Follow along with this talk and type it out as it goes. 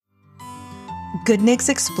Goodnix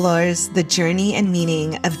explores the journey and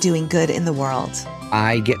meaning of doing good in the world.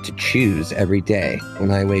 I get to choose every day when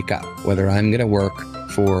I wake up whether I'm going to work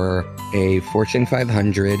for a Fortune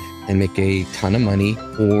 500 and make a ton of money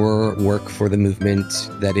or work for the movement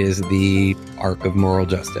that is the arc of moral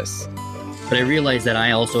justice. But I realized that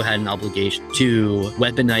I also had an obligation to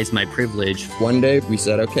weaponize my privilege. One day we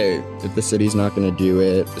said, okay, if the city's not going to do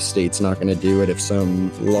it, the state's not going to do it, if some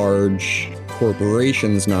large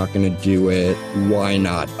corporation's not going to do it, why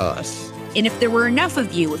not us? And if there were enough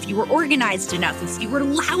of you, if you were organized enough, if you were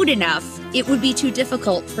loud enough, it would be too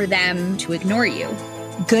difficult for them to ignore you.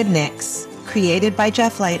 Goodnix, created by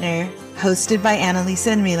Jeff Leitner, hosted by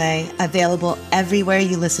Annalisa and Relay, available everywhere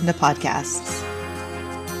you listen to podcasts.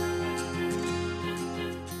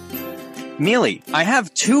 Mealy, I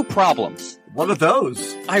have two problems. What are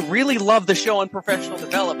those? I really love the show on professional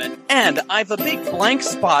development, and I have a big blank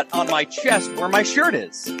spot on my chest where my shirt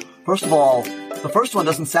is. First of all, the first one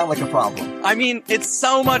doesn't sound like a problem. I mean, it's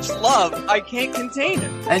so much love, I can't contain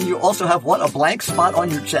it. And you also have what, a blank spot on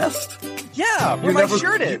your chest? Yeah, where my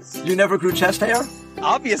shirt is. You never grew chest hair?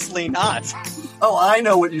 Obviously not. Oh, I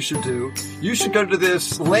know what you should do. You should go to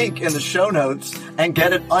this link in the show notes and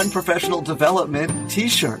get an unprofessional development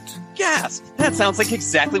t-shirt. Yes, that sounds like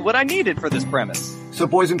exactly what I needed for this premise. So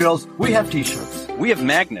boys and girls, we have t-shirts. We have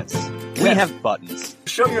magnets. We have buttons.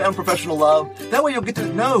 Show your unprofessional love. That way you'll get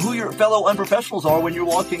to know who your fellow unprofessionals are when you're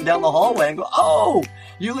walking down the hallway and go, oh,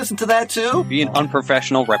 you listen to that too? Be an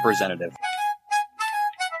unprofessional representative.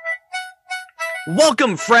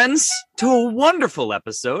 Welcome, friends, to a wonderful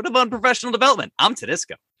episode of Unprofessional Development. I'm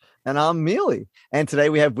Tedisco. And I'm Mealy. And today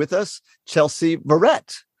we have with us Chelsea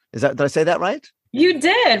Verrette. Did I say that right? You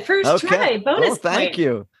did. First try. Bonus thank point.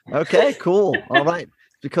 you. Okay, cool. All right.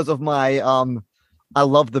 Because of my I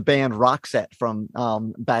love the band Roxette from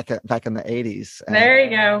back in the 80s. And, there you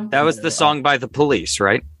go. That was the song by The Police,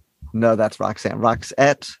 right? No, that's Roxanne.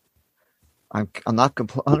 Roxette. I'm not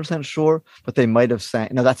 100% sure, but they might have sang.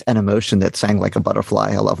 No, that's An Emotion that sang like a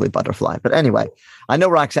butterfly, a lovely butterfly. But anyway, I know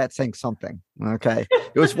Roxette sang something. Okay.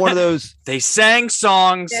 It was one of those. They sang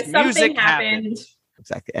songs. Yeah, music happened.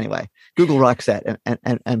 Exactly. Anyway, Google Roxette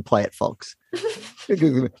and play it, folks. We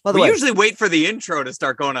usually wait for the intro to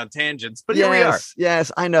start going on tangents, but here we are.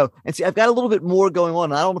 Yes, I know. And see, I've got a little bit more going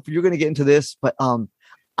on. I don't know if you're going to get into this, but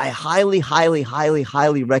I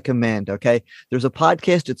highly recommend, okay? There's a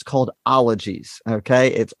podcast, it's called Ologies, okay?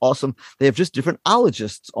 It's awesome. They have just different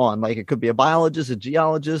ologists on, like it could be a biologist, a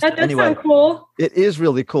geologist. That does sound cool. It is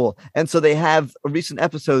really cool. And so they have recent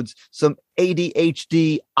episodes, some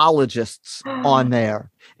ADHD ologists on there.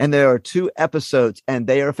 And there are 2 episodes and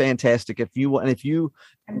they are fantastic.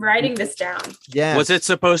 I'm writing this down. Yeah. Was it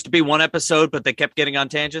supposed to be one episode, but they kept getting on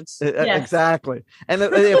tangents? Yes. Exactly. And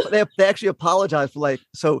they actually apologize for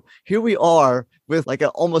so here we are with like an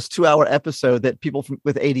almost 2-hour episode that people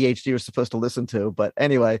with ADHD are supposed to listen to. But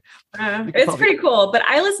anyway. It's pretty cool. But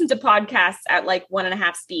I listen to podcasts at like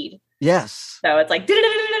 1.5 speed. Yes. So it's like,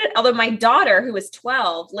 although my daughter, who is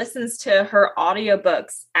 12, listens to her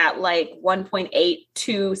audiobooks at like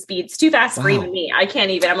 1.82 speeds, too fast for even me. I can't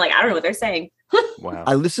even. I'm like, I don't know what they're saying. Wow.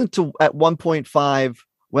 I listen to at 1.5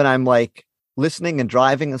 when I'm like listening and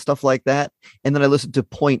driving and stuff like that. And then I listen to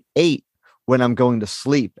 0.8 when I'm going to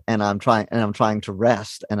sleep and I'm trying to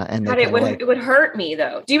rest. And it would hurt me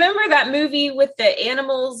though. Do you remember that movie with the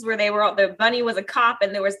animals where the bunny was a cop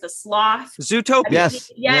and there was the sloth? Zootopia.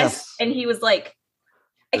 Yes. And he was like,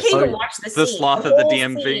 I can't even watch the scene. The sloth at the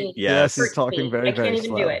DMV. Yes, he's talking very, very slow. I can't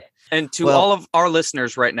even do it. And to all of our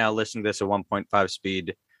listeners right now listening to this at 1.5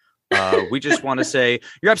 speed, we just want to say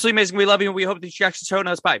you're absolutely amazing. We love you, and we hope that you actually show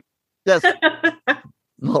us. Bye. Yes.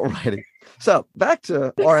 All righty. So back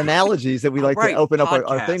to our analogies that we like to open up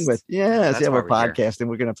our thing with. Yes, we're podcasting.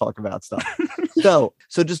 We're going to talk about stuff.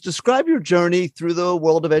 so just describe your journey through the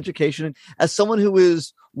world of education as someone who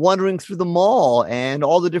is wandering through the mall and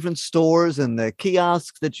all the different stores and the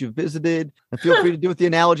kiosks that you've visited. And feel free to do with the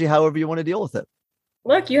analogy however you want to deal with it.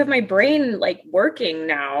 Look, you have my brain like working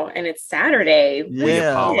now, and it's Saturday. We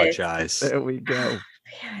apologize. There we go.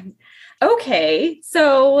 Man. Okay,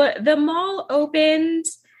 so the mall opened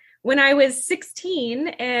when I was 16,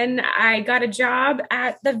 and I got a job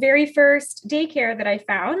at the very first daycare that I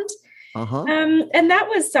found. And that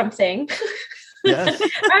was something. Yes.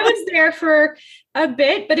 I was there for a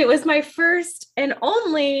bit, but it was my first and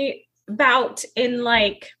only bout in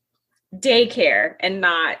like daycare and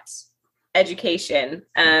not education.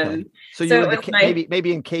 Okay. So you were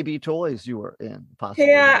maybe in KB Toys you were in, possibly.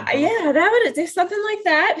 Yeah, that would do something like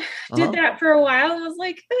that. Did that for a while and was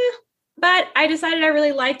like, but I decided I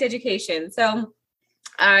really liked education. So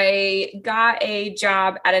I got a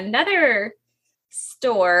job at another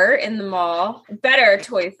store in the mall, better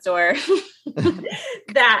toy store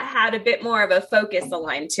that had a bit more of a focus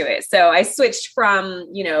aligned to it. So I switched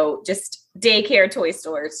from, just daycare toy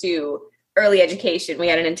store to early education. We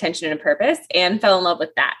had an intention and a purpose and fell in love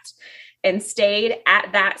with that and stayed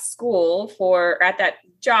at that school at that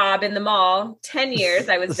job in the mall. 10 years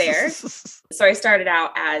I was there. So I started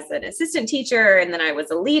out as an assistant teacher, and then I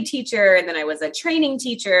was a lead teacher, and then I was a training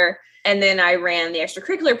teacher. And then I ran the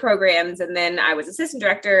extracurricular programs, and then I was assistant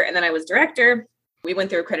director, and then I was director. We went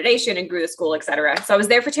through accreditation and grew the school, et cetera. So I was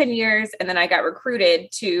there for 10 years, and then I got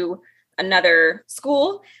recruited to another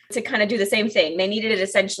school to kind of do the same thing. They needed it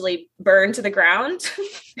essentially burned to the ground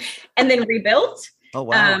and then rebuilt. Oh,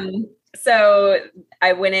 wow. So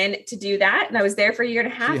I went in to do that, and I was there for a year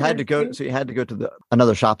and a half. So you had to go to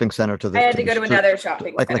another shopping center. I had to go to another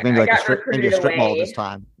shopping center. Like maybe like a strip mall this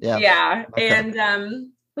time. Yeah. Yeah. Okay. And it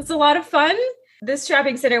was a lot of fun. This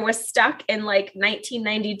shopping center was stuck in like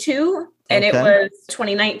 1992, and it was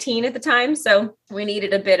 2019 at the time. So we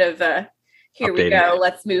needed a bit of here we go,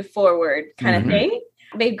 let's move forward kind of thing.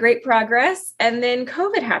 Made great progress. And then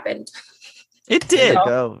COVID happened. It did.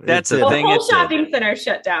 That's the thing. The whole shopping center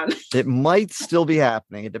shut down. It might still be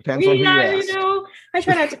happening. It depends on who you ask. I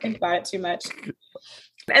try not to think about it too much.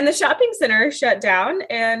 And the shopping center shut down.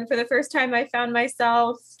 And for the first time, I found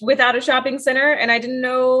myself without a shopping center, and I didn't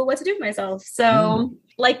know what to do with myself. So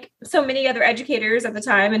like so many other educators at the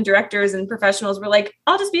time and directors and professionals were like,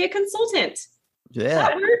 I'll just be a consultant. Yeah,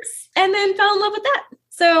 that works. And then fell in love with that.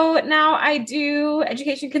 So now I do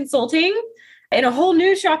education consulting in a whole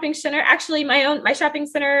new shopping center. Actually, my shopping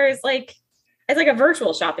center is it's like a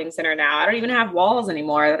virtual shopping center now. I don't even have walls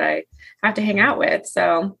anymore that I have to hang out with.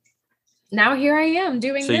 So now here I am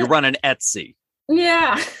doing So you run an Etsy.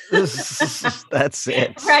 Yeah. That's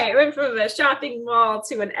it. Right. Went from a shopping mall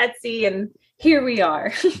to an Etsy, and here we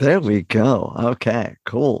are. There we go. Okay,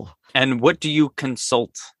 cool. And what do you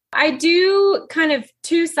consult? I do kind of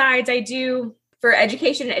two sides. I do for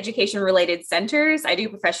education and education related centers. I do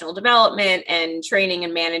professional development and training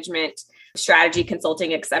and management, strategy,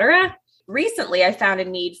 consulting, etc. Recently, I found a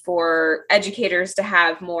need for educators to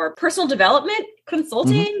have more personal development,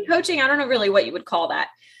 consulting, coaching. I don't know really what you would call that,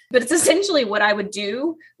 but it's essentially what I would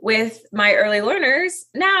do with my early learners.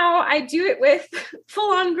 Now I do it with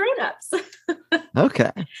full-on grown-ups.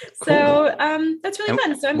 Okay. Cool. So that's really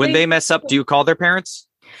fun. So when they mess up, do you call their parents?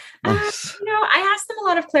 I ask them a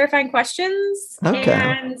lot of clarifying questions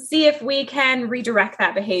and see if we can redirect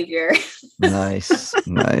that behavior. Nice.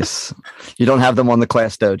 You don't have them on the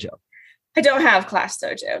Class Dojo? I don't have Class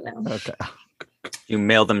Dojo, no. Okay. You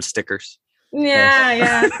mail them stickers.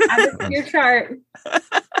 Yeah. Add it to your chart.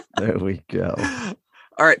 There we go.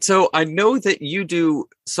 All right. So I know that you do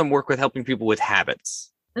some work with helping people with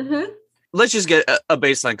habits. Mm-hmm. Let's just get a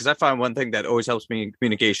baseline, because I find one thing that always helps me in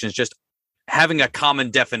communication is just having a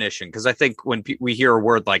common definition, because I think when we hear a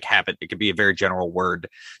word like habit, it could be a very general word.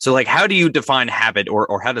 So like, how do you define habit,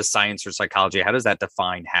 or how does science or psychology, how does that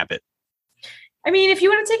define habit? I mean, if you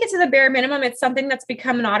want to take it to the bare minimum, it's something that's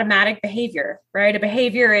become an automatic behavior, right? A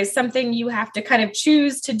behavior is something you have to kind of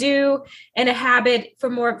choose to do. And a habit, for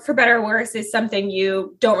better or worse, is something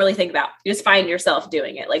you don't really think about. You just find yourself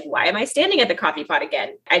doing it. Like, why am I standing at the coffee pot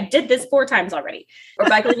again? I did this 4 times already. Or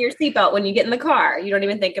buckling your seatbelt when you get in the car. You don't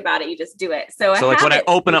even think about it. You just do it. So like when I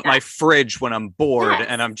open up my fridge when I'm bored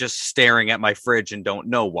and I'm just staring at my fridge and don't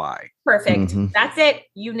know why. Perfect. Mm-hmm. That's it.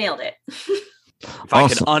 You nailed it. If I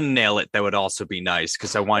could unnail it, that would also be nice,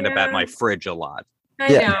 because I wind up at my fridge a lot. I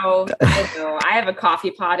know. I have a coffee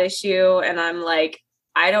pot issue, and I'm like,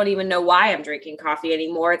 I don't even know why I'm drinking coffee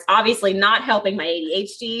anymore. It's obviously not helping my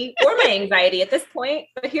ADHD or my anxiety at this point,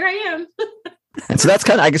 but here I am. And so that's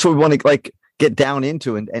kind of, I guess, what we want to get down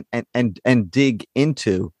into and dig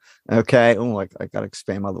into. Okay. Oh, I got to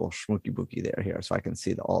expand my little smooky bookie here so I can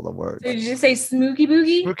see all the words. Did you say smooky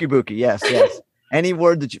boogie? Smooky bookie. Yes. Any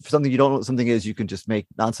word that something you don't know what something is, you can just make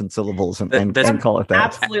nonsense syllables and call it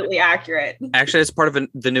that. Absolutely accurate. Actually, it's part of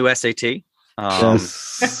the new SAT.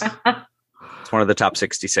 Yes. It's one of the top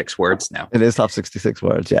 66 words now. It is top 66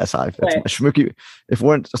 words. Yes, that's my schmooky. If it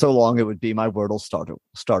weren't so long, it would be my Wordle starter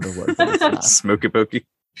word. Smokey pokey.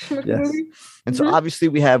 Yes. And so obviously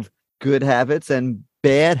we have good habits and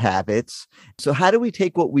bad habits. So how do we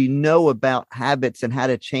take what we know about habits and how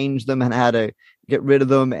to change them and how to get rid of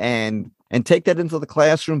them and take that into the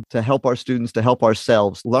classroom to help our students, to help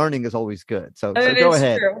ourselves? Learning is always good. So go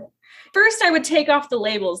ahead. True. First, I would take off the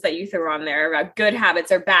labels that you threw on there about good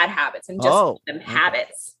habits or bad habits and just call them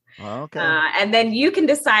habits. Okay. And then you can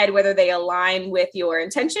decide whether they align with your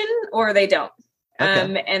intention or they don't.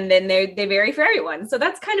 And then they vary for everyone. So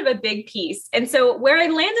that's kind of a big piece. And so where I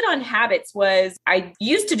landed on habits was I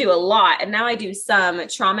used to do a lot, and now I do some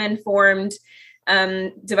trauma-informed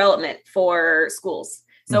development for schools.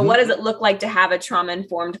 So what does it look like to have a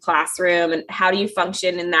trauma-informed classroom, and how do you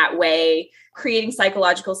function in that way, creating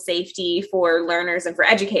psychological safety for learners and for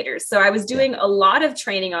educators? So I was doing a lot of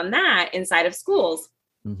training on that inside of schools.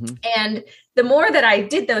 And the more that I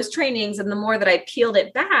did those trainings and the more that I peeled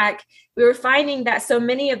it back, we were finding that so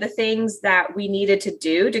many of the things that we needed to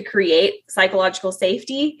do to create psychological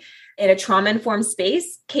safety in a trauma-informed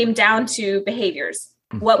space came down to behaviors.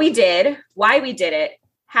 What we did, why we did it,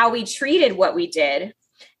 how we treated what we did,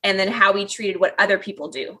 and then how we treated what other people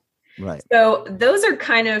do. Right. So those are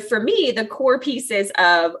kind of, for me, the core pieces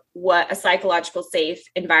of what a psychological safe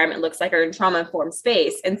environment looks like, or in trauma-informed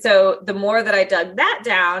space. And so the more that I dug that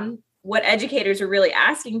down, what educators were really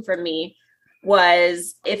asking from me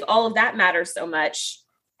was, if all of that matters so much,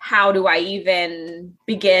 how do I even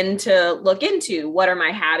begin to look into what are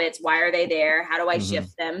my habits? Why are they there? How do I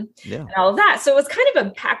shift them? And all of that. So it was kind of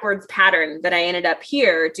a backwards pattern that I ended up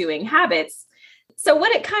here doing habits. So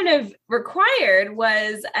what it kind of required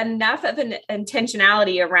was enough of an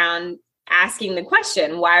intentionality around asking the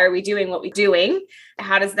question, why are we doing what we're doing?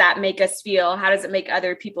 How does that make us feel? How does it make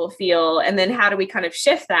other people feel? And then how do we kind of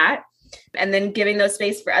shift that? And then giving those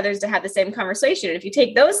space for others to have the same conversation. And if you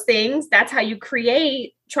take those things, that's how you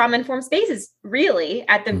create trauma-informed spaces, really,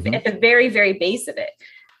 at the very, very base of it.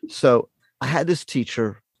 So I had this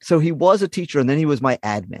teacher. So he was a teacher, and then he was my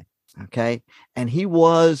admin. Okay. And he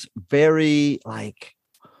was very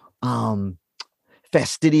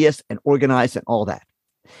fastidious and organized and all that.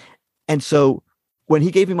 And so when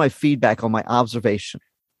he gave me my feedback on my observation,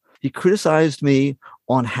 he criticized me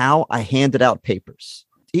on how I handed out papers.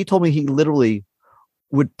 He told me he literally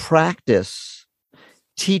would practice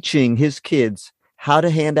teaching his kids how to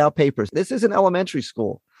hand out papers. This isn't elementary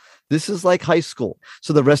school. This is like high school.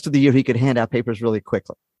 So the rest of the year, he could hand out papers really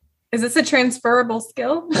quickly. Is this a transferable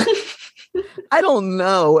skill? I don't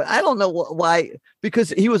know. I don't know why,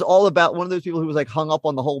 because he was all about one of those people who was like hung up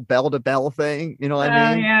on the whole bell to bell thing. You know what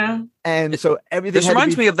I mean? Yeah. And so everything. This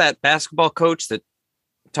reminds me of that basketball coach that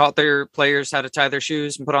taught their players how to tie their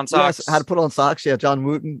shoes and put on socks. Yes, how to put on socks. Yeah, John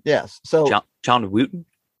Wooten. Yes. So John Wooten.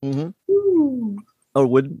 Or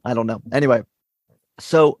Wooden. I don't know. Anyway,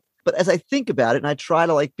 so but as I think about it, and I try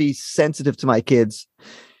to be sensitive to my kids,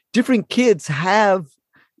 different kids have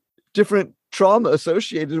different trauma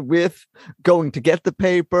associated with going to get the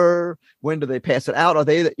paper. When do they pass it out? Are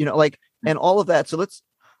they, and all of that. So let's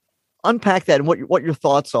unpack that and what your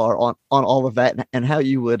thoughts are on all of that, and how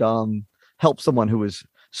you would help someone who is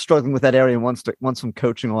struggling with that area and wants some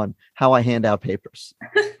coaching on how I hand out papers.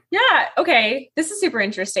 Yeah. Okay. This is super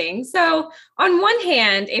interesting. So on one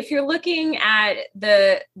hand, if you're looking at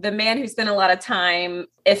the man who spent a lot of time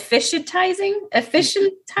efficientizing,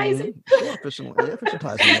 efficientizing,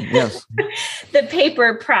 yes, the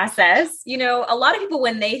paper process, a lot of people,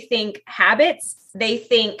 when they think habits, they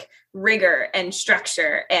think rigor and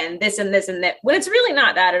structure and this and this and that, when it's really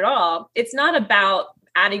not that at all. It's not about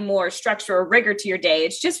adding more structure or rigor to your day.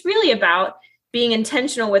 It's just really about being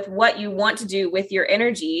intentional with what you want to do with your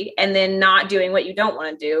energy, and then not doing what you don't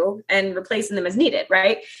want to do and replacing them as needed.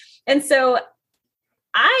 Right. And so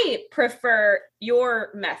I prefer your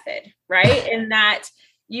method, right? In that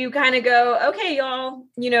you kind of go, okay, y'all,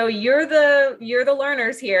 you're the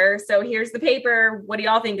learners here. So here's the paper. What do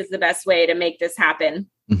y'all think is the best way to make this happen?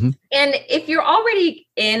 And if you're already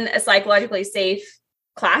in a psychologically safe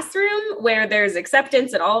classroom where there's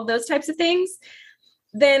acceptance and all of those types of things,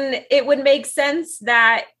 then it would make sense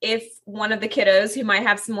that if one of the kiddos who might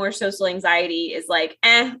have some more social anxiety is like,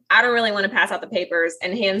 I don't really want to pass out the papers,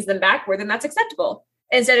 and hands them backward, then that's acceptable.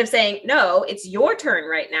 Instead of saying, no, it's your turn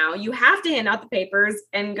right now. You have to hand out the papers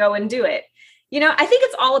and go and do it. I think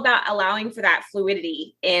it's all about allowing for that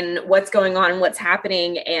fluidity in what's going on, what's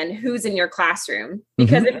happening, and who's in your classroom.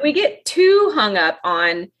 Because if we get too hung up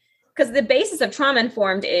on, because the basis of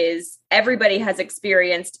trauma-informed is everybody has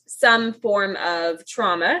experienced some form of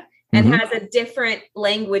trauma and has a different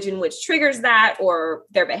language in which triggers that, or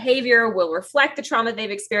their behavior will reflect the trauma they've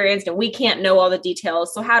experienced, and we can't know all the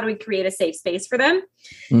details. So how do we create a safe space for them?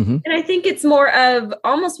 And I think it's more of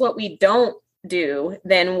almost what we don't do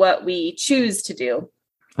than what we choose to do.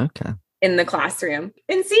 Okay. In the classroom.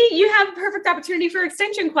 And see, you have a perfect opportunity for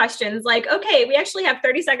extension questions. Like, okay, we actually have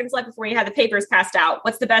 30 seconds left before you have the papers passed out.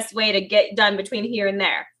 What's the best way to get done between here and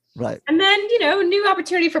there? Right. And then, new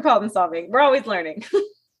opportunity for problem solving. We're always learning.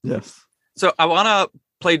 Yes. So I want to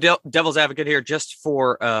play devil's advocate here just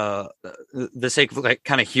for the sake of like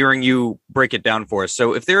kind of hearing you break it down for us.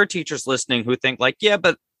 So if there are teachers listening who think like, yeah,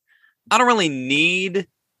 but I don't really need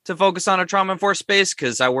to focus on a trauma-informed space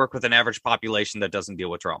because I work with an average population that doesn't deal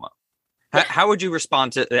with trauma. How would you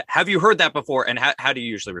respond to that? Have you heard that before? And how do you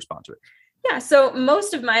usually respond to it? Yeah. So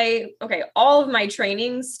all of my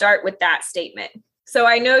trainings start with that statement. So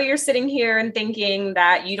I know you're sitting here and thinking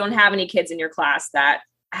that you don't have any kids in your class that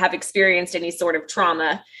have experienced any sort of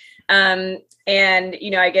trauma. And,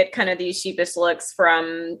 I get kind of these sheepish looks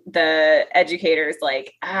from the educators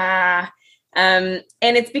like, and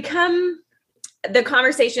it's become the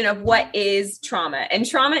conversation of what is trauma, and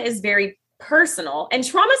trauma is very personal, and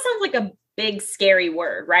trauma sounds like a big, scary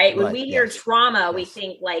word, right? When we hear trauma, we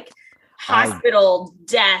think like hospital,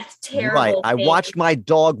 death, terrible. Right. I watched my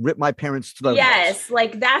dog rip my parents' throat. Yes.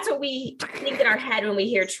 Like that's what we think in our head when we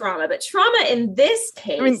hear trauma. But trauma in this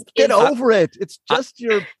case, get over it. It's just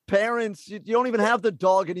your parents. You don't even have the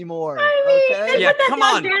dog anymore. Okay? Yeah, come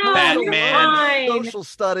on, Batman. Social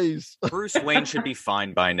studies. Bruce Wayne should be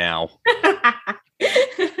fine by now.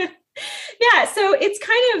 Yeah. So it's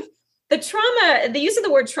kind of the trauma, the use of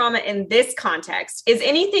the word trauma in this context is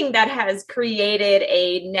anything that has created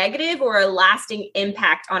a negative or a lasting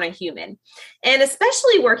impact on a human. And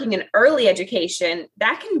especially working in early education,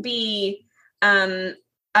 that can be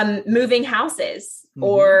moving houses,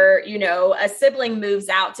 or, a sibling moves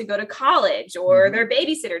out to go to college, or their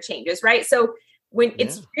babysitter changes, right? So when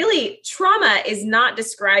it's really, trauma is not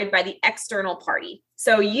described by the external party.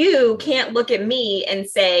 So you can't look at me and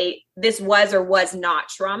say this was or was not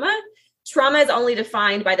trauma. Trauma is only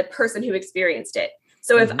defined by the person who experienced it.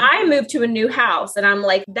 So if I move to a new house and I'm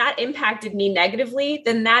like, that impacted me negatively,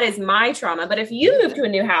 then that is my trauma. But if you move to a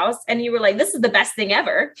new house and you were like, this is the best thing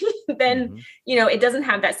ever, then, it doesn't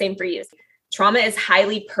have that same for you. Trauma is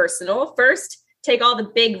highly personal. First, take all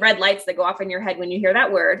the big red lights that go off in your head when you hear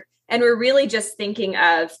that word. And we're really just thinking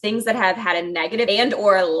of things that have had a negative and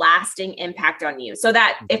or a lasting impact on you. So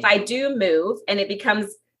that if I do move and it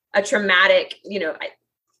becomes a traumatic,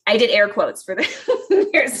 I did air quotes for the,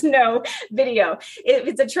 there's no video. If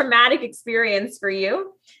it's a traumatic experience for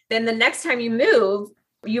you, then the next time you move,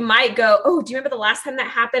 you might go, oh, do you remember the last time that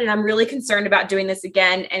happened? And I'm really concerned about doing this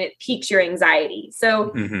again. And it piques your anxiety.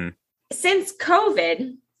 So since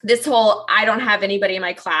COVID, this whole, I don't have anybody in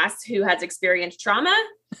my class who has experienced trauma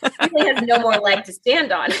really has no more leg to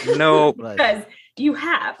stand on. No. Because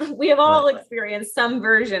we have all experienced some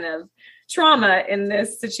version of trauma in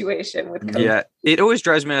this situation with COVID. Yeah, it always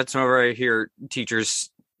drives me nuts whenever I hear teachers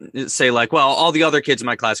say like, well, all the other kids in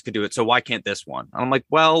my class could do it, so why can't this one? I'm like,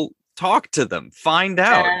 well, talk to them, find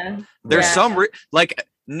out. There's some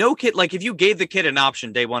no kid, like if you gave the kid an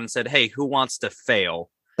option day one and said, hey, who wants to fail?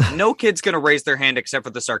 No kid's going to raise their hand except for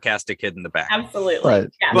the sarcastic kid in the back. Absolutely. Right.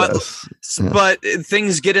 Yeah. But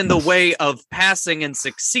things get in the way of passing and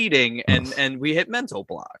succeeding, and we hit mental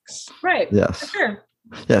blocks. Right. Yes. For sure.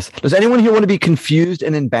 Yes. Does anyone here want to be confused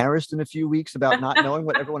and embarrassed in a few weeks about not knowing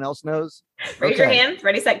what everyone else knows? Raise your hand.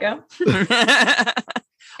 Ready, set, go.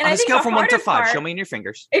 And on a scale from 1 to 5, show me in your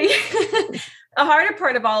fingers. A harder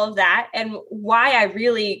part of all of that, and why I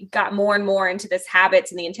really got more and more into this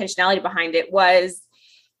habits and the intentionality behind it, was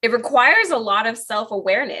it requires a lot of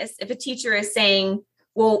self-awareness. If a teacher is saying,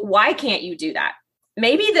 well, why can't you do that?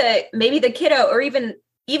 Maybe the kiddo, or even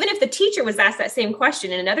if the teacher was asked that same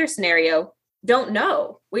question in another scenario, don't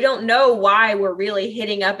know. We don't know why we're really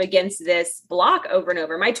hitting up against this block over and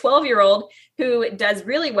over. My 12-year-old, who does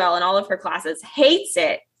really well in all of her classes, hates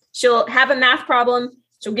it. She'll have a math problem.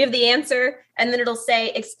 She'll give the answer, and then it'll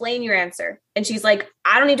say, explain your answer. And she's like,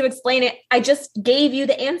 I don't need to explain it. I just gave you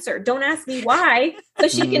the answer. Don't ask me why. So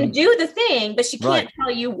she can do the thing, but she can't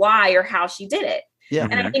tell you why or how she did it. Yeah.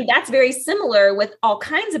 And I think that's very similar with all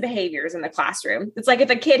kinds of behaviors in the classroom. It's like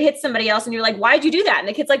if a kid hits somebody else and you're like, why'd you do that? And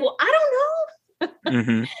the kid's like, well, I don't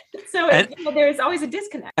know. So there's always a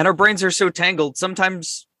disconnect. And our brains are so tangled.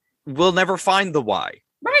 Sometimes we'll never find the why.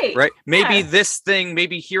 Right. Maybe this thing,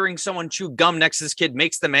 maybe hearing someone chew gum next to this kid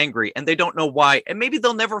makes them angry and they don't know why. And maybe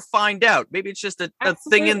they'll never find out. Maybe it's just a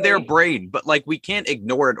thing in their brain, but like we can't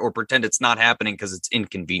ignore it or pretend it's not happening because it's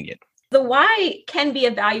inconvenient. The why can be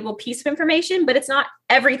a valuable piece of information, but it's not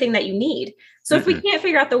everything that you need. So if we can't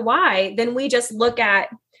figure out the why, then we just look at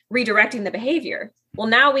redirecting the behavior. Well,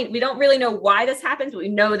 now we don't really know why this happens, but we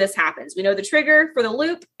know this happens. We know the trigger for the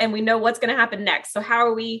loop and we know what's going to happen next. So how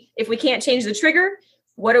are we, if we can't change the trigger,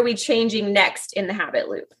 what are we changing next in the habit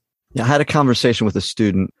loop? Yeah, I had a conversation with a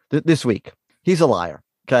student this week. He's a liar.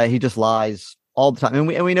 Okay. He just lies all the time.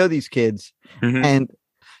 And we know these kids. And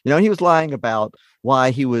He was lying about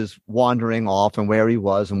why he was wandering off and where he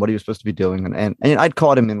was and what he was supposed to be doing. And I'd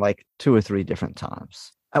caught him in like 2 or 3 different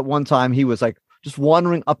times. At one time, he was like just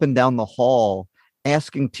wandering up and down the hall,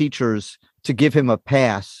 asking teachers to give him a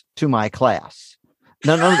pass to my class.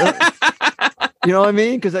 No. You know what I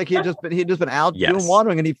mean? Because like he'd just been out doing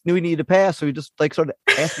wandering, and he knew he needed a pass, so he just like started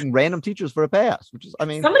asking random teachers for a pass. Which is,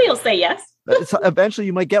 somebody will say yes. Eventually,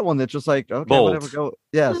 you might get one that's just like, okay, bold. Whatever, go.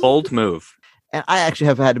 Yes, bold move. And I actually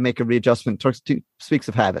have had to make a readjustment. Speaks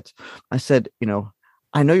of habits. I said,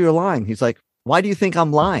 I know you're lying. He's like, why do you think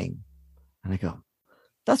I'm lying? And I go,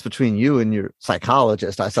 that's between you and your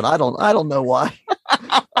psychologist. I said, I don't know why.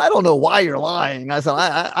 I don't know why you're lying. I said,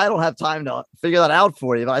 I don't have time to figure that out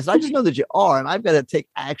for you. But I said, I just know that you are. And I've got to take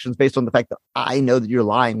actions based on the fact that I know that you're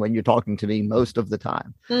lying when you're talking to me most of the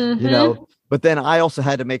time. Mm-hmm. But then I also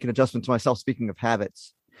had to make an adjustment to myself. Speaking of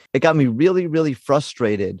habits, it got me really, really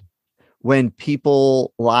frustrated when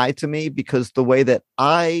people lie to me, because the way that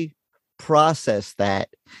I process that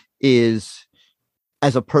is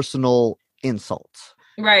as a personal insult.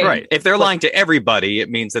 Right. If they're lying to everybody,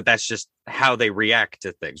 it means that that's just how they react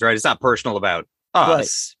to things, right? It's not personal about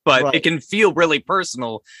us, but it can feel really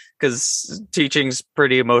personal because teaching's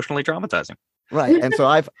pretty emotionally traumatizing. Right. And so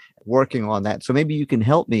I've working on that. So maybe you can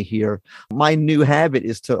help me here. My new habit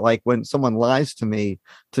is to, like, when someone lies to me,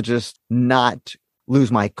 to just not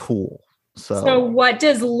lose my cool. So what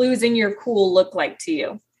does losing your cool look like to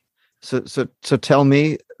you? So tell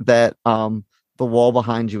me that the wall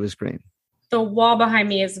behind you is green. The wall behind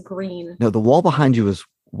me is green. No, the wall behind you is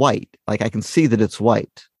white. Like, I can see that it's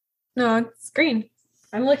white. No, it's green.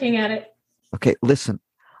 I'm looking at it. Okay, listen.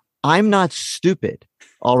 I'm not stupid.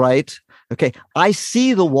 All right. Okay. I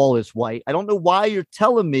see the wall is white. I don't know why you're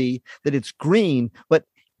telling me that it's green, but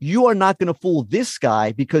you are not going to fool this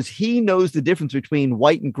guy because he knows the difference between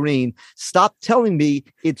white and green. Stop telling me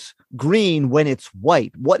it's green when it's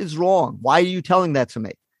white. What is wrong? Why are you telling that to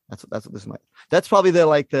me? That's what this is like. That's probably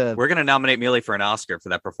the. We're gonna nominate Mealy for an Oscar for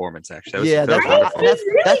that performance. Actually, that's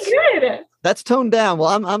really good. That's toned down.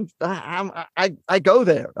 Well, I go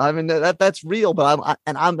there. I mean, that's real, but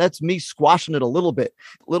that's me squashing it a little bit,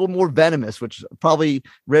 a little more venomous, which probably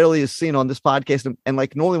rarely is seen on this podcast. And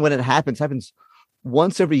like normally when it happens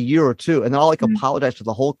once every year or two, and then I'll like apologize to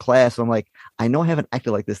the whole class. And I'm like, I know I haven't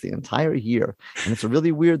acted like this the entire year, and it's a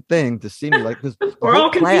really weird thing to see me like this.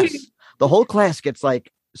 The whole class gets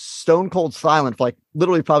like stone cold silent for like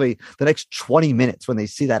literally probably the next 20 minutes when they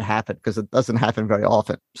see that happen, because it doesn't happen very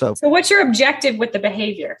often. So what's your objective with the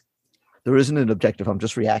behavior? There isn't an objective. I'm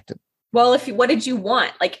just reacting. Well, what did you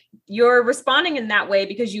want? Like, you're responding in that way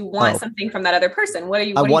because you want something from that other person.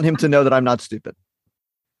 I want him to know that I'm not stupid.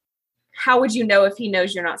 How would you know if he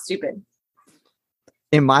knows you're not stupid?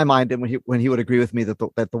 In my mind, and when he would agree with me that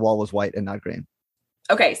the wall was white and not green.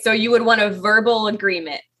 Okay, so you would want a verbal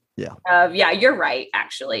agreement. Yeah. You're right.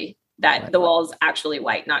 Actually, that the wall is actually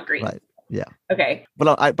white, not green. Right. Yeah. Okay.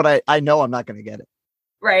 But I know I'm not going to get it.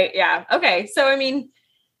 Right. Yeah. Okay. So, I mean,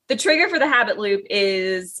 the trigger for the habit loop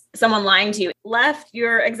is someone lying to you. Left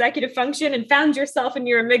your executive function and found yourself in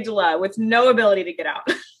your amygdala with no ability to get out.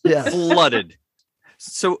 Yeah. Flooded.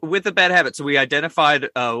 So with the bad habit, so we identified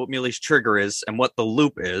what Mealy's trigger is and what the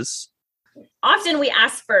loop is. Often we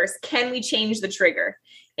ask first, can we change the trigger?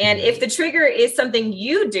 And if the trigger is something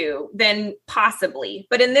you do, then possibly.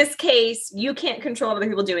 But in this case, you can't control what other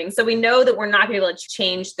people doing. So we know that we're not going to be able to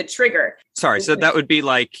change the trigger. Sorry. So that would be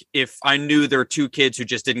like if I knew there were 2 kids who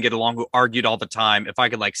just didn't get along, who argued all the time. If I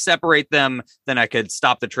could like separate them, then I could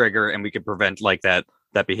stop the trigger and we could prevent like that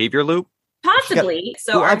behavior loop. Possibly.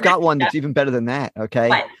 I've got one that's even better than that. Okay.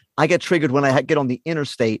 What? I get triggered when I get on the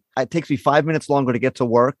interstate. It takes me 5 minutes longer to get to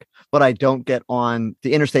work, but I don't get on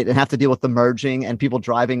the interstate and have to deal with the merging and people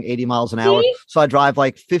driving 80 miles an hour. So I drive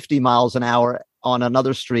like 50 miles an hour on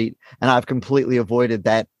another street, and I've completely avoided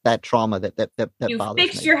that trauma that you bothers me.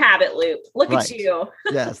 fixed your habit loop. Look at you.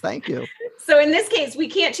 Yes, thank you. So in this case, we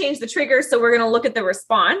can't change the trigger, so we're going to look at the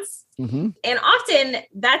response. Mm-hmm. And often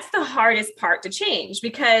that's the hardest part to change,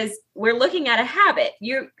 because we're looking at a habit.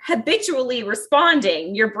 You're habitually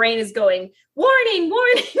responding. Your brain is going, warning,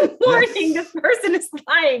 warning, warning. This person is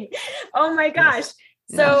lying. Oh my gosh.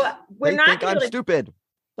 Yes. So we're not think I'm stupid.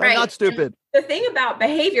 I'm not stupid. And the thing about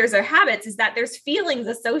behaviors or habits is that there's feelings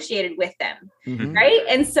associated with them, mm-hmm. right?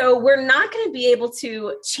 And so we're not going to be able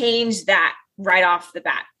to change that right off the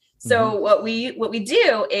bat. So what we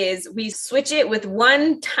do is we switch it with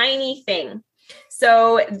one tiny thing.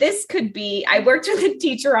 So this could be, I worked with a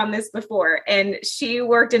teacher on this before, and she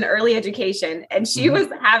worked in early education, and she was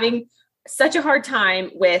having such a hard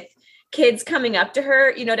time with kids coming up to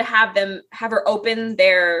her, to have her open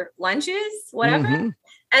their lunches, whatever.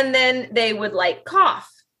 And then they would like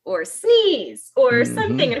cough or sneeze or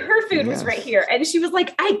something. And her food was right here. And she was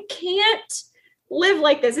like, I can't live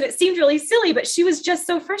like this. And it seemed really silly, but she was just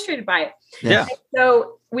so frustrated by it. Yeah. And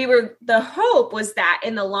so the hope was that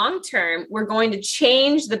in the long term, we're going to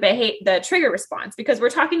change the trigger response, because we're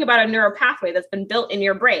talking about a neural pathway that's been built in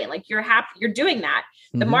your brain. Like you're doing that.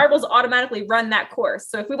 The marbles automatically run that course.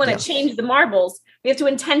 So if we want to change the marbles, we have to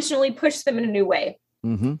intentionally push them in a new way.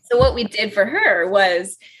 So what we did for her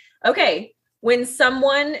was, okay, when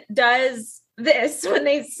someone does this, when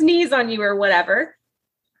they sneeze on you or whatever,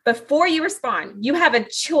 before you respond, you have a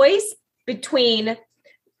choice between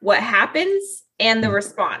what happens and the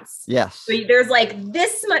response. Yes. So there's like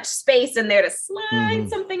this much space in there to slide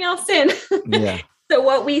something else in. So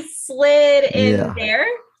what we slid in there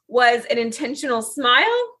was an intentional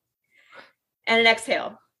smile and an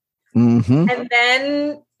exhale. And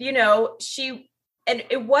then, and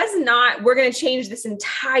it was not, we're going to change this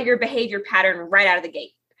entire behavior pattern right out of the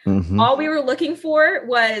gate. All we were looking for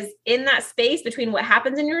was in that space between what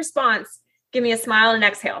happens in your response, give me a smile and an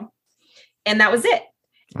exhale. And that was it.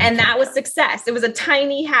 And that was success. It was a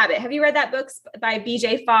tiny habit. Have you read that book by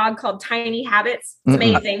BJ Fogg called Tiny Habits? It's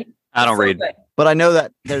amazing. I don't read. Good. But I know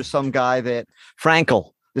that there's some guy that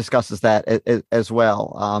Frankl discusses that as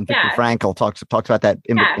well. Viktor Frankl talks about that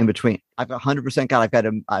in between. I've 100%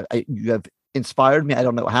 got. You have inspired me. I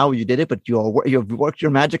don't know how you did it, but you've worked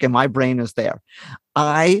your magic, and my brain is there.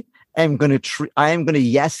 I am going to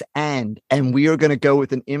yes and we are going to go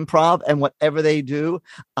with an improv, and whatever they do,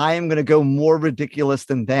 I am going to go more ridiculous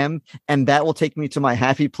than them, and that will take me to my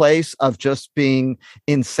happy place of just being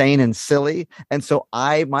insane and silly. And so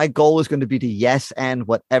my goal is going to be to yes and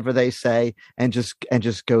whatever they say, and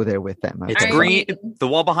just go there with them. Okay? It's green. The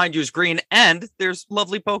wall behind you is green, and there's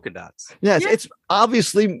lovely polka dots. Yes, it's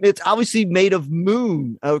obviously made of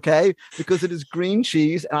moon, okay, because it is green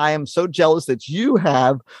cheese, and I am so jealous that you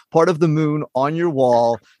have part of the moon on your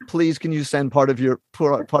wall. Please, can you send part of your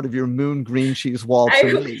moon green cheese wall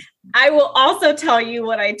to me? I will also tell you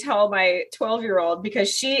what I tell my 12-year-old,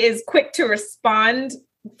 because she is quick to respond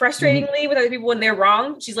frustratingly with other people when they're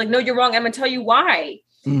wrong. She's like, no, you're wrong. I'm going to tell you why.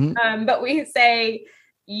 But we say,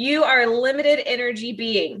 you are a limited energy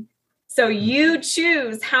being. So you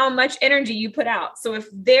choose how much energy you put out. So if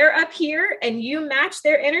they're up here and you match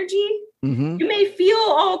their energy, you may feel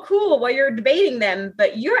all cool while you're debating them,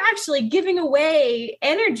 but you're actually giving away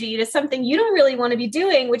energy to something you don't really want to be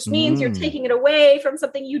doing, which means you're taking it away from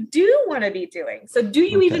something you do want to be doing. So do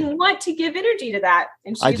you even want to give energy to that?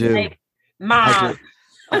 And she's like, Mom.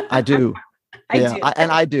 I do.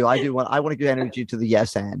 I do. I want to give energy to the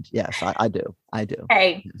yes and. Yes, I do.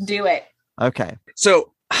 Hey, do it. Okay.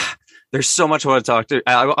 So there's so much I want to talk to.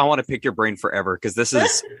 I want to pick your brain forever, because this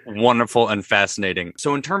is wonderful and fascinating.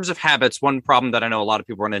 So in terms of habits, one problem that I know a lot of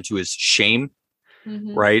people run into is shame,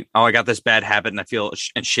 right? Oh, I got this bad habit and I feel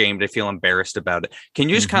ashamed. I feel embarrassed about it. Can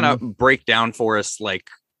you just kind of break down for us, like,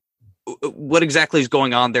 what exactly is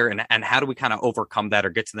going on there, and how do we kind of overcome that or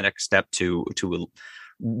get to the next step to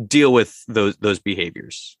deal with those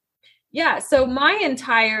behaviors? Yeah. So my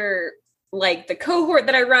entire, the cohort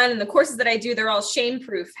that I run and the courses that I do, they're all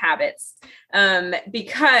shame-proof habits,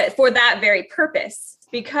 because for that very purpose,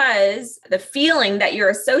 because the feeling that you're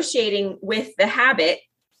associating with the habit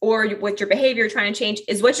or with your behavior trying to change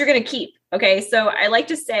is what you're going to keep. Okay. So I like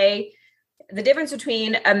to say the difference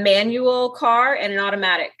between a manual car and an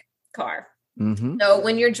automatic car. So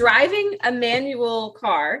when you're driving a manual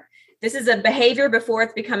car, this is a behavior before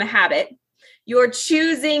it's become a habit. You're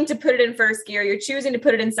choosing to put it in first gear. You're choosing to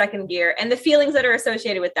put it in second gear. And the feelings that are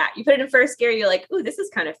associated with that. You put it in first gear, you're like, ooh, this is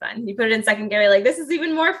kind of fun. You put it in second gear, you're like, this is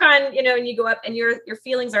even more fun, and you go up and your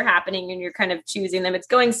feelings are happening and you're kind of choosing them. It's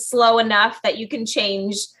going slow enough that you can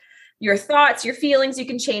change your thoughts, your feelings, you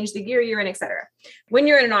can change the gear you're in, etc. When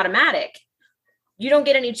you're in an automatic, you don't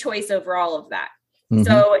get any choice over all of that.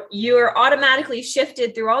 So you're automatically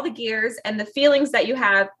shifted through all the gears, and the feelings that you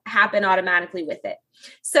have happen automatically with it.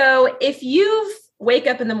 So if you wake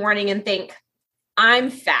up in the morning and think, I'm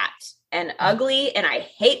fat and ugly and I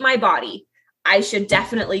hate my body, I should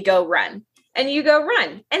definitely go run. And you go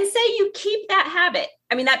run, and say you keep that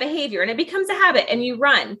behavior, and it becomes a habit, and you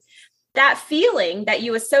run. That feeling that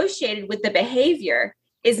you associated with the behavior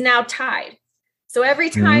is now tied. So every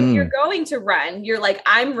time you're going to run, you're like,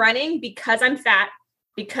 I'm running because I'm fat,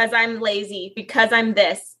 because I'm lazy, because I'm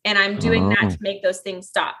this, and I'm doing that to make those things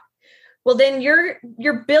stop. Well, then you're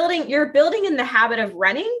building in the habit of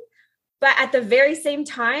running, but at the very same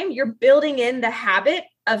time, you're building in the habit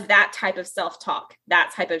of that type of self-talk,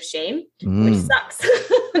 that type of shame, which sucks.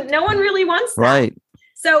 No one really wants that. Right.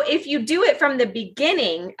 So if you do it from the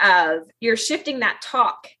beginning of you're shifting that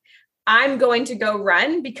talk, I'm going to go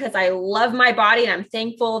run because I love my body and I'm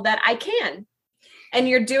thankful that I can. And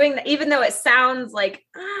you're doing that, even though it sounds like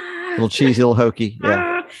a little cheesy, a little hokey.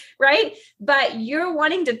 Yeah. Right. But you're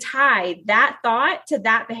wanting to tie that thought to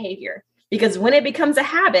that behavior, because when it becomes a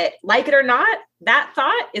habit, like it or not, that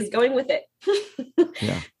thought is going with it.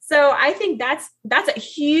 Yeah. So I think that's a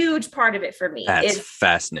huge part of it for me. That's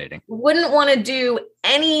fascinating. Wouldn't want to do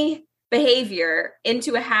any behavior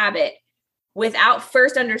into a habit without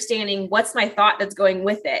first understanding what's my thought that's going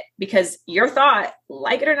with it, because your thought,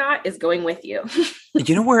 like it or not, is going with you.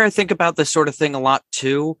 You know where I think about this sort of thing a lot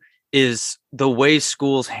too is the way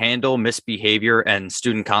schools handle misbehavior and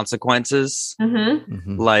student consequences. Mm-hmm.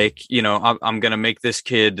 Mm-hmm. Like, you know, I'm going to make this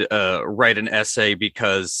kid write an essay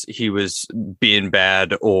because he was being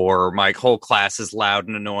bad, or my whole class is loud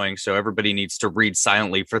and annoying, so everybody needs to read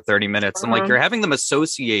silently for 30 minutes. I'm like, you're having them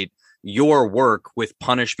associate your work with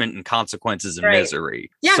punishment and consequences and misery.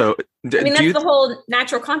 Yeah. So I mean, that's the whole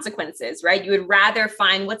natural consequences, right? You would rather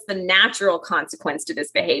find what's the natural consequence to this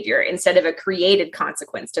behavior instead of a created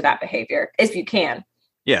consequence to that behavior, if you can.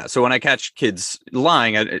 Yeah. So when I catch kids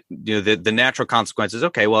lying, the natural consequences,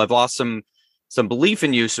 okay, well, I've lost some belief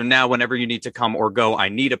in you. So now whenever you need to come or go, I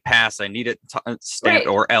need a pass, I need it stamped,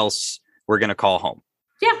 or else we're going to call home.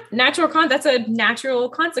 Yeah, that's a natural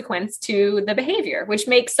consequence to the behavior, which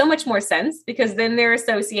makes so much more sense, because then they're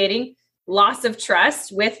associating loss of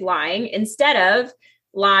trust with lying instead of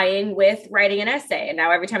lying with writing an essay. And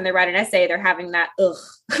now every time they write an essay, they're having that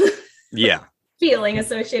yeah feeling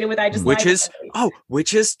associated with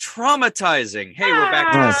which is traumatizing. Hey, we're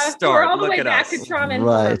back to the start. We're all the Look way at back us. to trauma.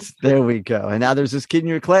 Right. There we go. And now there's this kid in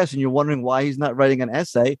your class and you're wondering why he's not writing an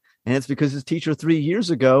essay. And it's because his teacher 3 years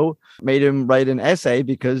ago made him write an essay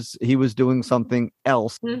because he was doing something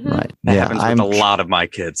else. Mm-hmm. Right. That happens with a lot of my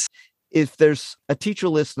kids. If there's a teacher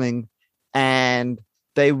listening and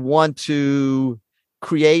they want to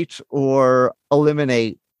create or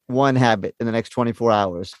eliminate one habit in the next 24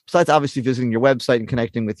 hours, besides obviously visiting your website and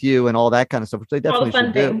connecting with you and all that kind of stuff, which they definitely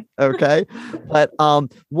should do. Okay. But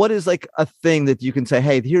what is like a thing that you can say,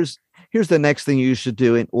 hey, here's the next thing you should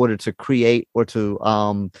do in order to create or to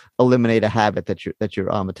eliminate a habit that you're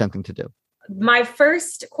attempting to do? My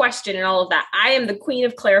first question and all of that, I am the queen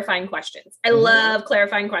of clarifying questions. I love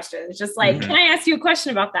clarifying questions. Just like, can I ask you a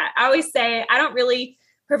question about that? I always say, I don't really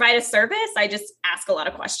provide a service. I just ask a lot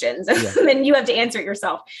of questions and then you have to answer it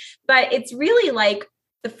yourself. But it's really like,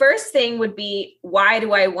 the first thing would be, why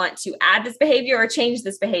do I want to add this behavior or change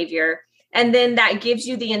this behavior? And then that gives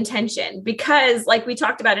you the intention, because like we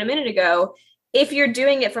talked about a minute ago, if you're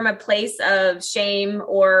doing it from a place of shame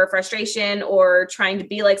or frustration or trying to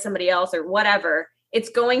be like somebody else or whatever, it's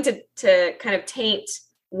going to kind of taint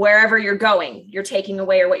wherever you're going, you're taking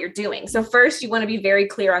away, or what you're doing. So first you want to be very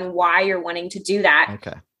clear on why you're wanting to do that.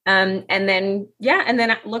 Okay. And then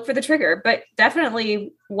look for the trigger, but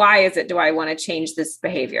definitely, why is it, do I want to change this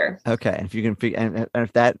behavior? Okay. And if you can figure, and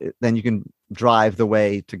if that, then you can drive the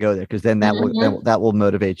way to go there, because then that that will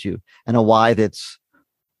motivate you, and a why that's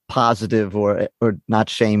positive or not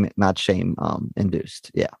shame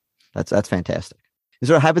induced. Yeah. That's fantastic. Is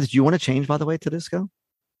there a habit that you want to change, by the way, to this go?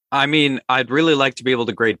 I mean, I'd really like to be able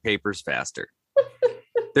to grade papers faster.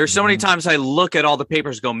 There's so many times I look at all the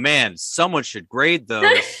papers and go, man, someone should grade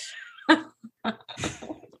those.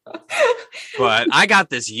 But I got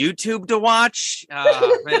this YouTube to watch.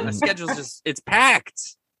 Man, my schedule's it's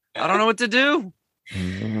packed. I don't know what to do.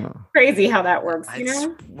 Yeah. Crazy how that works, you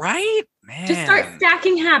know? Right? Man. Just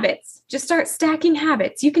start stacking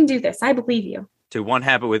habits. You can do this. I believe you. To one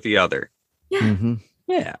habit with the other. Yeah. Mm-hmm.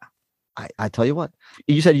 Yeah. I tell you what,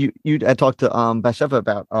 you said you had talked to Bathsheba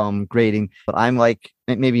about grading, but I'm like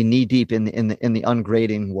maybe knee deep in the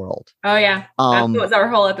ungrading world. Oh yeah, that's what our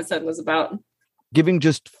whole episode was about. Giving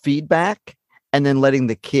just feedback and then letting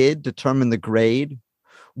the kid determine the grade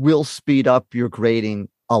will speed up your grading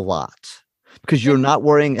a lot, because you're not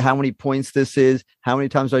worrying how many points this is, how many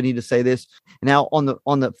times do I need to say this. Now, on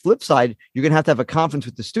the flip side, you're going to have a conference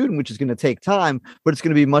with the student, which is going to take time, but it's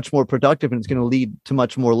going to be much more productive, and it's going to lead to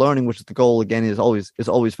much more learning, which is the goal, again, is always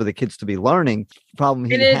for the kids to be learning. In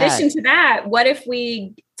addition to that, what if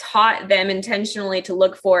we taught them intentionally to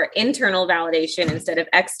look for internal validation instead of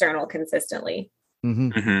external consistently?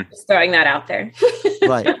 Just throwing that out there.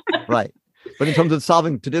 Right. But in terms of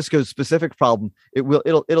solving Tedisco's specific problem,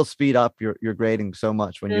 it'll speed up your grading so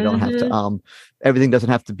much when you don't have to everything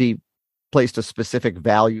doesn't have to be placed a specific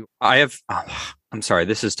value. I have I'm sorry,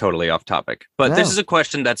 this is totally off topic, but this is a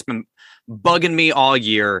question that's been bugging me all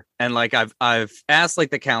year. And like I've asked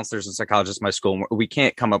like the counselors and psychologists in my school, we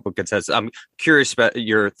can't come up with consensus. I'm curious about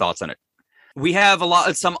your thoughts on it. We have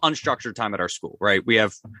some unstructured time at our school, right? We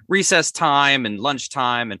have recess time and lunch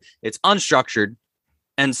time, and it's unstructured.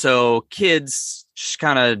 And so kids just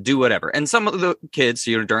kind of do whatever. And some of the kids,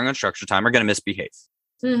 during unstructured time are going to misbehave,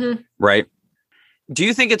 right? Do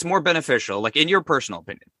you think it's more beneficial, like in your personal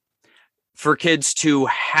opinion, for kids to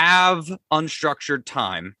have unstructured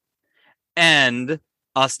time and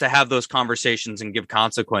us to have those conversations and give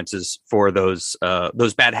consequences for those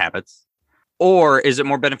bad habits? Or is it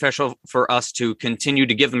more beneficial for us to continue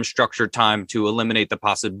to give them structured time to eliminate the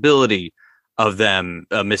possibility of them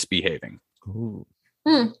misbehaving?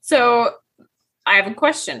 So I have a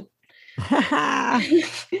question.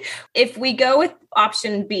 If we go with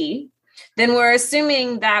option B, then we're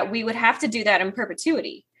assuming that we would have to do that in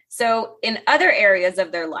perpetuity. So in other areas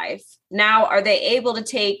of their life, now are they able to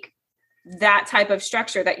take that type of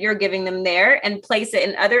structure that you're giving them there and place it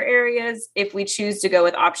in other areas if we choose to go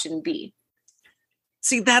with option B?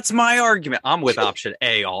 See, that's my argument. I'm with option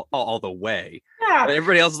A all the way. Yeah. But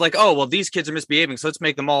everybody else is like, oh, well, these kids are misbehaving, so let's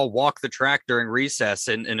make them all walk the track during recess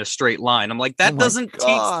in a straight line. I'm like, that doesn't teach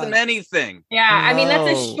them anything. Yeah, I mean,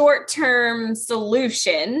 that's a short-term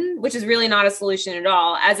solution, which is really not a solution at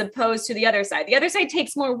all, as opposed to the other side. The other side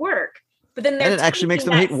takes more work, but then it actually makes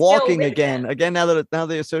them hate walking again. Again, now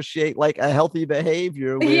they associate like a healthy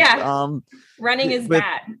behavior with running is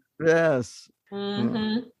bad. Yes.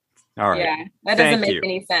 Mm-hmm. All right. Yeah, that doesn't make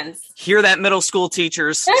any sense. Hear that, middle school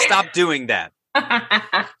teachers? Stop doing that.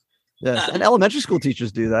 Yes, and elementary school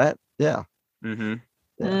teachers do that. Yeah. Mm-hmm.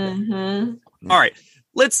 Yeah. Mm-hmm. All right.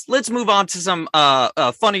 Let's move on to some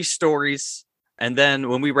funny stories, and then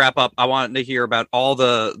when we wrap up, I want to hear about all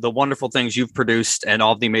the wonderful things you've produced and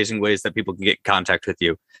all the amazing ways that people can get in contact with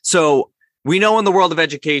you. So we know in the world of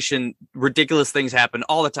education, ridiculous things happen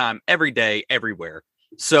all the time, every day, everywhere.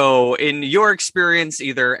 So in your experience,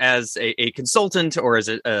 either as a consultant or as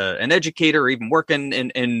an educator, or even working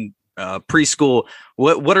in preschool,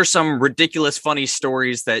 what are some ridiculous, funny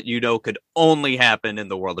stories that could only happen in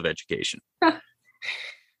the world of education?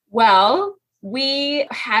 Well, we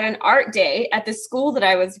had an art day at the school that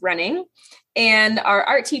I was running, and our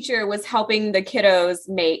art teacher was helping the kiddos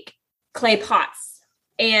make clay pots.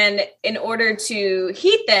 And in order to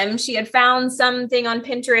heat them, she had found something on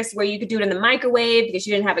Pinterest where you could do it in the microwave because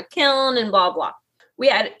you didn't have a kiln and blah, blah. We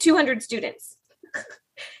had 200 students.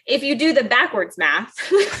 If you do the backwards math,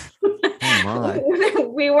 we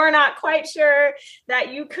were not quite sure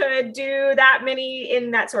that you could do that many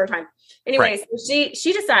in that sort of time. Anyways, right.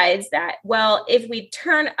 she decides that, well, if we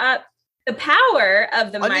turn up the power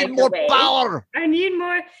of the microwave, I need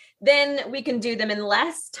more, then we can do them in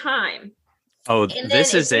less time. Oh,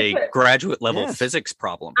 this is a graduate level physics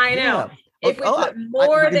problem. I know. Yeah. If we put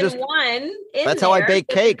more than one in that's how I bake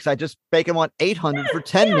cakes. I just bake them on 800 for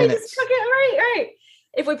 10 minutes. Just cook it, right.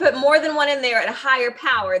 If we put more than one in there at a higher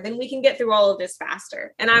power, then we can get through all of this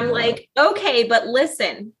faster. And I'm like, okay, but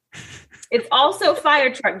listen, it's also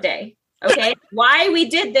fire truck day. Okay. Why we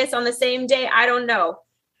did this on the same day, I don't know.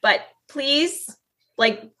 But please,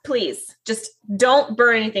 just don't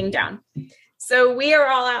burn anything down. So we are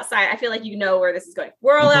all outside. I feel like you know where this is going.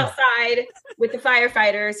 We're all outside with the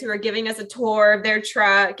firefighters who are giving us a tour of their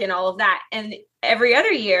truck and all of that. And every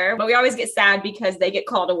other year, but we always get sad because they get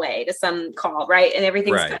called away to some call, right? And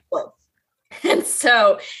everything's kind of slow. And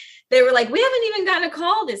so they were like, we haven't even gotten a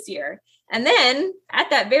call this year. And then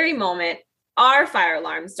at that very moment, our fire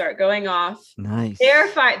alarms start going off. Nice.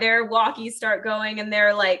 Their walkies start going, and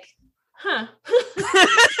they're like, huh.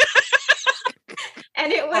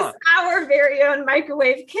 And it was our very own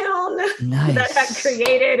microwave kiln that had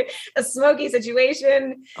created a smoky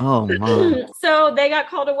situation. Oh, my. So they got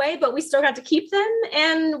called away, but we still got to keep them.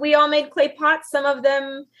 And we all made clay pots. Some of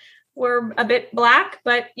them were a bit black,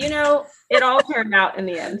 but, it all turned out in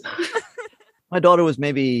the end. My daughter was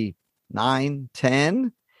maybe 9,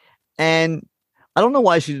 10. And I don't know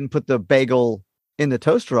why she didn't put the bagel in the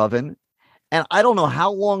toaster oven. And I don't know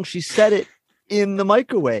how long she set it in the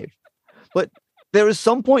microwave. But there is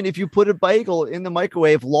some point if you put a bagel in the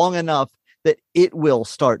microwave long enough that it will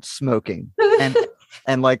start smoking.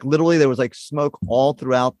 And like literally there was like smoke all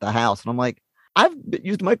throughout the house. And I'm like, I've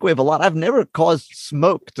used the microwave a lot. I've never caused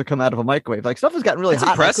smoke to come out of a microwave. Like stuff has gotten really hot.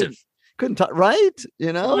 Impressive. Couldn't right?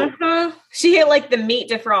 She hit like the meat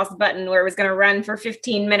defrost button where it was going to run for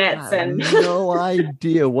 15 minutes. I had no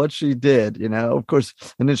idea what she did, of course.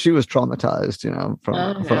 And then she was traumatized,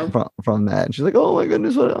 from that. And she's like, oh my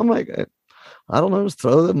goodness. I'm like, I don't know, just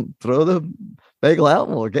throw the Bagel out,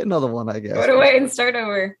 and we'll get another one, I guess. Go away and start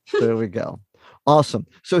over. There we go. Awesome.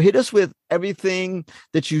 So hit us with everything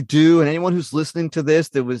that you do, and anyone who's listening to this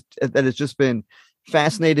that has just been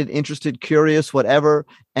fascinated, interested, curious, whatever,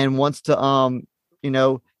 and wants to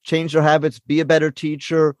change their habits, be a better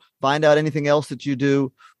teacher, find out anything else that you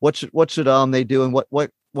do. What should they do, and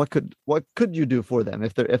what could you do for them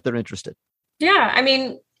if they're interested? Yeah, I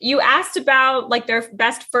mean, you asked about like their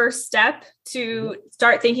best first step to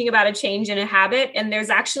start thinking about a change in a habit, and there's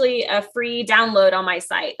actually a free download on my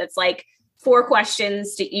site that's like 4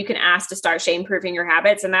 questions you can ask to start shame-proofing your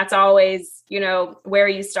habits. And that's always, where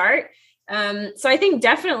you start. So I think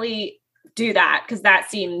definitely do that, because that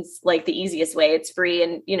seems like the easiest way. It's free,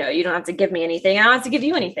 and, you don't have to give me anything. I don't have to give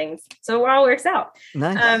you anything. So it all works out.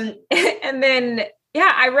 Nice. And then,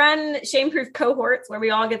 I run shame-proof cohorts where we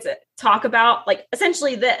all get to talk about like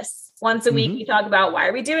essentially this. Once a week, we talk about why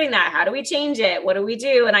are we doing that? How do we change it? What do we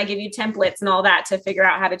do? And I give you templates and all that to figure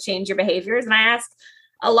out how to change your behaviors. And I ask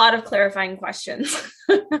a lot of clarifying questions.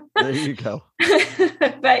 There you go.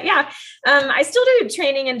 But I still do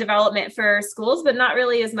training and development for schools, but not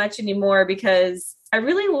really as much anymore, because I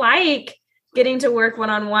really like getting to work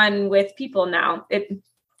one-on-one with people now. It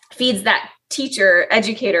feeds that teacher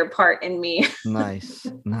educator part in me. Nice.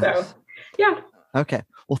 So, yeah. Okay.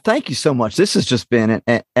 Well, thank you so much. This has just been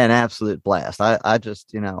an absolute blast. I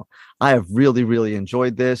just, I have really, really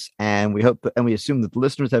enjoyed this, and we hope and we assume that the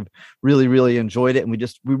listeners have really, really enjoyed it. And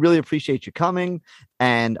we really appreciate you coming.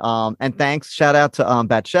 And thanks. Shout out to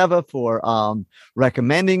Batsheva for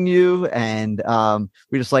recommending you. And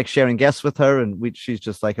we just like sharing guests with her, and she's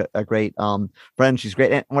just like a great friend. She's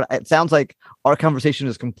great. And it sounds like our conversation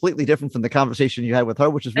is completely different from the conversation you had with her,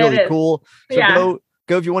 which is really cool. So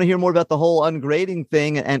go if you want to hear more about the whole ungrading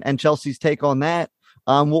thing and Chelsea's take on that.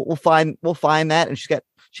 We'll find that. And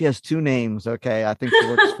she has 2 names. Okay. I think she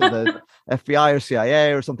works for the FBI or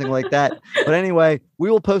CIA or something like that. But anyway, we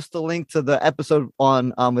will post the link to the episode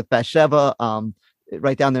on with Batsheva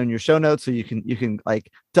right down there in your show notes, so you can like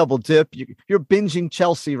double dip. You're binging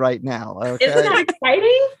Chelsea right now. Okay? Isn't that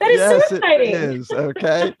exciting? That is so exciting. It is.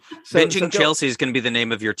 Okay. Binging Chelsea is going to be the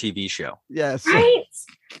name of your TV show. Yes. Right.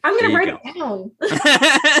 I'm going to write it down.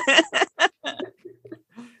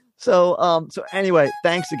 So anyway,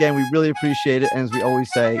 thanks again. We really appreciate it. And as we always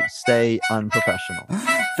say, stay unprofessional.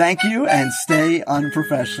 Thank you, and stay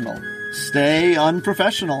unprofessional. Stay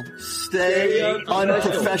unprofessional. Stay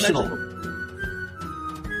unprofessional.